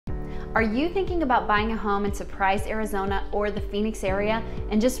Are you thinking about buying a home in Surprise, Arizona or the Phoenix area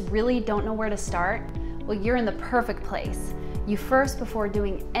and just really don't know where to start? Well, you're in the perfect place. You first, before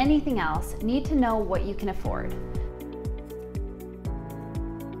doing anything else, need to know what you can afford.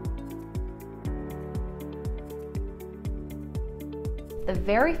 The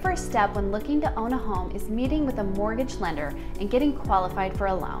very first step when looking to own a home is meeting with a mortgage lender and getting qualified for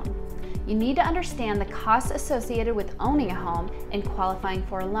a loan. You need to understand the costs associated with owning a home and qualifying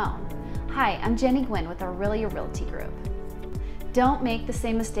for a loan. Hi, I'm Jenny Gwynn with Aurelia Realty Group. Don't make the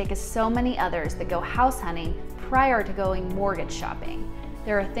same mistake as so many others that go house hunting prior to going mortgage shopping.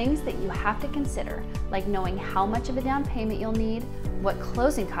 There are things that you have to consider, like knowing how much of a down payment you'll need, what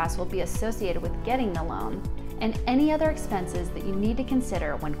closing costs will be associated with getting the loan, and any other expenses that you need to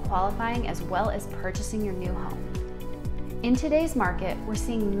consider when qualifying as well as purchasing your new home. In today's market, we're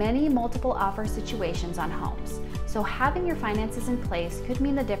seeing many multiple offer situations on homes, so having your finances in place could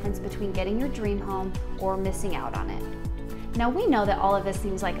mean the difference between getting your dream home or missing out on it. Now, we know that all of this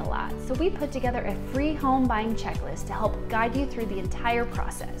seems like a lot, so we put together a free home buying checklist to help guide you through the entire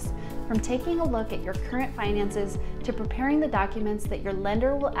process, from taking a look at your current finances to preparing the documents that your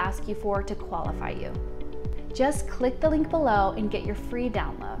lender will ask you for to qualify you. Just click the link below and get your free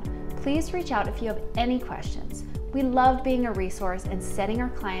download. Please reach out if you have any questions. We love being a resource and setting our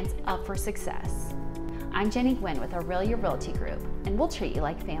clients up for success. I'm Jenny Gwynn with Aurelia Realty Group, and we'll treat you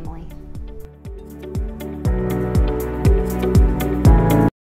like family.